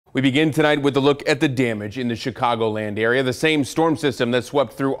We begin tonight with a look at the damage in the Chicagoland area. The same storm system that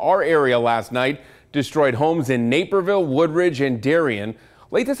swept through our area last night destroyed homes in Naperville, Woodridge, and Darien.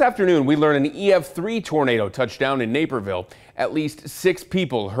 Late this afternoon, we learned an EF-3 tornado touched down in Naperville. At least 6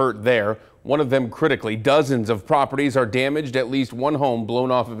 people hurt there, one of them critically. Dozens of properties are damaged, at least one home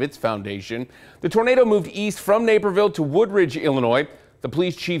blown off of its foundation. The tornado moved east from Naperville to Woodridge, Illinois. The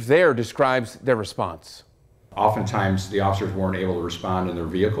police chief there describes their response. Oftentimes, the officers weren't able to respond in their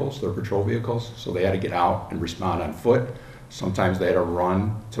vehicles, their patrol vehicles, so they had to get out and respond on foot. Sometimes they had to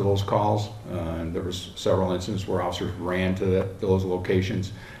run to those calls, and there was several instances where officers ran to those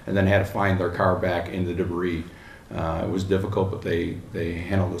locations and then had to find their car back in the debris. It was difficult, but they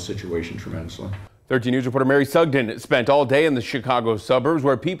handled the situation tremendously. 13 News reporter Mary Sugden spent all day in the Chicago suburbs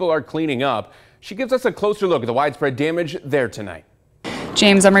where people are cleaning up. She gives us a closer look at the widespread damage there tonight.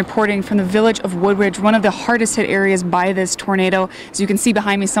 James, I'm reporting from the village of Woodridge, one of the hardest hit areas by this tornado. As you can see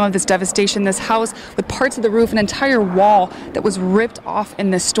behind me, some of this devastation, this house with parts of the roof, an entire wall that was ripped off in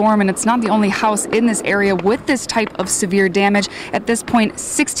this storm. And it's not the only house in this area with this type of severe damage. At this point,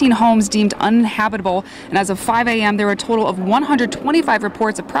 16 homes deemed uninhabitable. And as of 5 a.m., there were a total of 125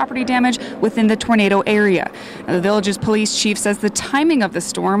 reports of property damage within the tornado area. Now, the village's police chief says the timing of the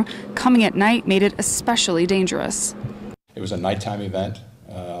storm coming at night made it especially dangerous. It was a nighttime event.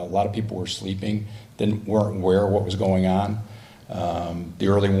 A lot of people were sleeping, weren't aware of what was going on. The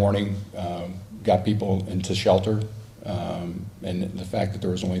early warning got people into shelter, and the fact that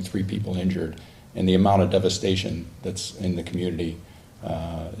there was only 3 people injured and the amount of devastation that's in the community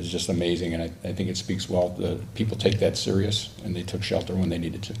is just amazing, and I think it speaks well. The people take that serious, and they took shelter when they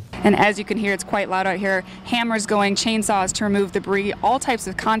needed to. And as you can hear, it's quite loud out here. Hammers going, chainsaws to remove debris, all types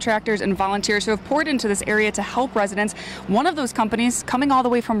of contractors and volunteers who have poured into this area to help residents. One of those companies coming all the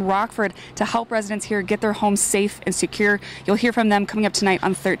way from Rockford to help residents here get their homes safe and secure. You'll hear from them coming up tonight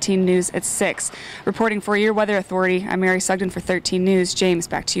on 13 News at 6. Reporting for your Weather Authority, I'm Mary Sugden for 13 News. James,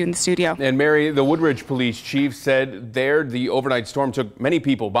 back to you in the studio. And Mary, the Woodridge police chief said there the overnight storm took many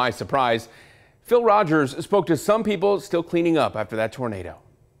people by surprise. Phil Rogers spoke to some people still cleaning up after that tornado.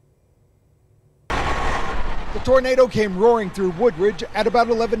 The tornado came roaring through Woodridge at about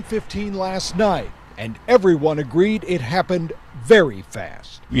 11:15 last night, and everyone agreed it happened very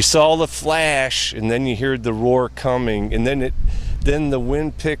fast. You saw the flash, and then you heard the roar coming, and then the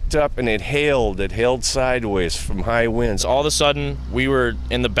wind picked up and it hailed sideways from high winds. All of a sudden, we were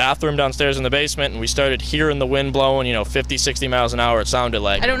in the bathroom downstairs in the basement, and we started hearing the wind blowing, 50, 60 miles an hour, it sounded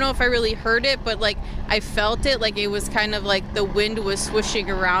like. I don't know if I really heard it, but I felt it, it was kind of like the wind was swishing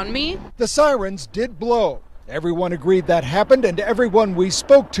around me. The sirens did blow. Everyone agreed that happened, and everyone we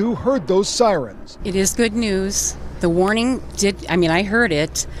spoke to heard those sirens. It is good news. The warning I heard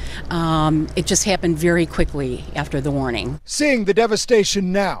it. It just happened very quickly after the warning. Seeing the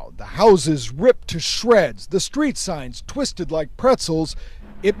devastation now, the houses ripped to shreds, the street signs twisted like pretzels,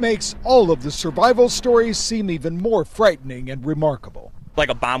 it makes all of the survival stories seem even more frightening and remarkable. Like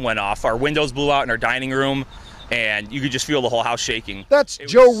a bomb went off. Our windows blew out in our dining room, and you could just feel the whole house shaking. That's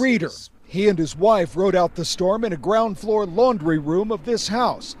Joe Reeder. He and his wife rode out the storm in a ground floor laundry room of this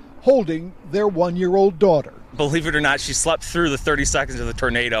house, holding their 1-year-old daughter. Believe it or not, she slept through the 30 seconds of the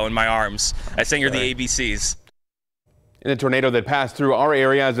tornado in my arms. I sang her the ABCs. In the tornado that passed through our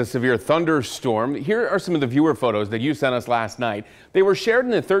area as a severe thunderstorm, here are some of the viewer photos that you sent us last night. They were shared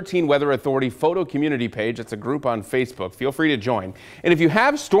in the 13 Weather Authority photo community page. It's a group on Facebook. Feel free to join. And if you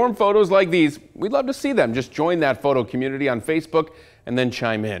have storm photos like these, we'd love to see them. Just join that photo community on Facebook and then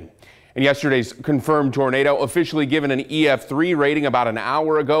chime in. And yesterday's confirmed tornado officially given an EF-3 rating about an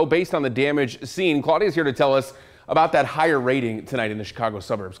hour ago. Based on the damage seen, Claudia's here to tell us about that higher rating tonight in the Chicago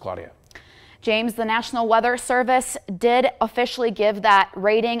suburbs. Claudia. James, the National Weather Service did officially give that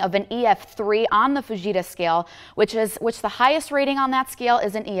rating of an EF-3 on the Fujita scale, which the highest rating on that scale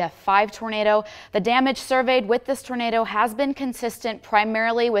is an EF-5 tornado. The damage surveyed with this tornado has been consistent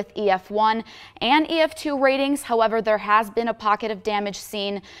primarily with EF-1 and EF-2 ratings. However, there has been a pocket of damage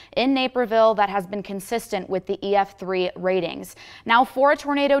seen in Naperville that has been consistent with the EF-3 ratings. Now, for a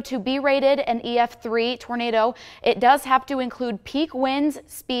tornado to be rated an EF-3 tornado, it does have to include peak winds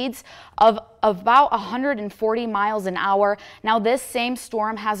speeds of about 140 miles an hour. Now, this same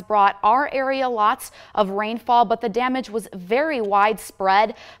storm has brought our area lots of rainfall, but the damage was very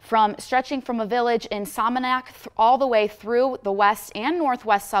widespread, stretching from a village in Somonac all the way through the west and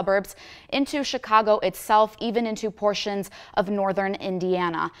northwest suburbs into Chicago itself, even into portions of northern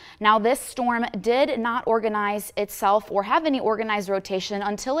Indiana. Now, this storm did not organize itself or have any organized rotation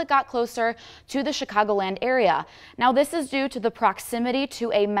until it got closer to the Chicagoland area. Now, this is due to the proximity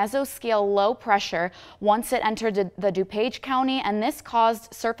to a mesoscale low low pressure once it entered the DuPage County, and this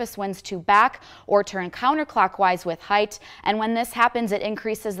caused surface winds to back or turn counterclockwise with height. And when this happens, it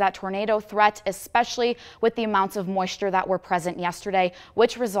increases that tornado threat, especially with the amounts of moisture that were present yesterday,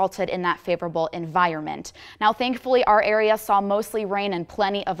 which resulted in that favorable environment. Now, thankfully, our area saw mostly rain and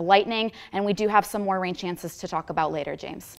plenty of lightning, and we do have some more rain chances to talk about later, James.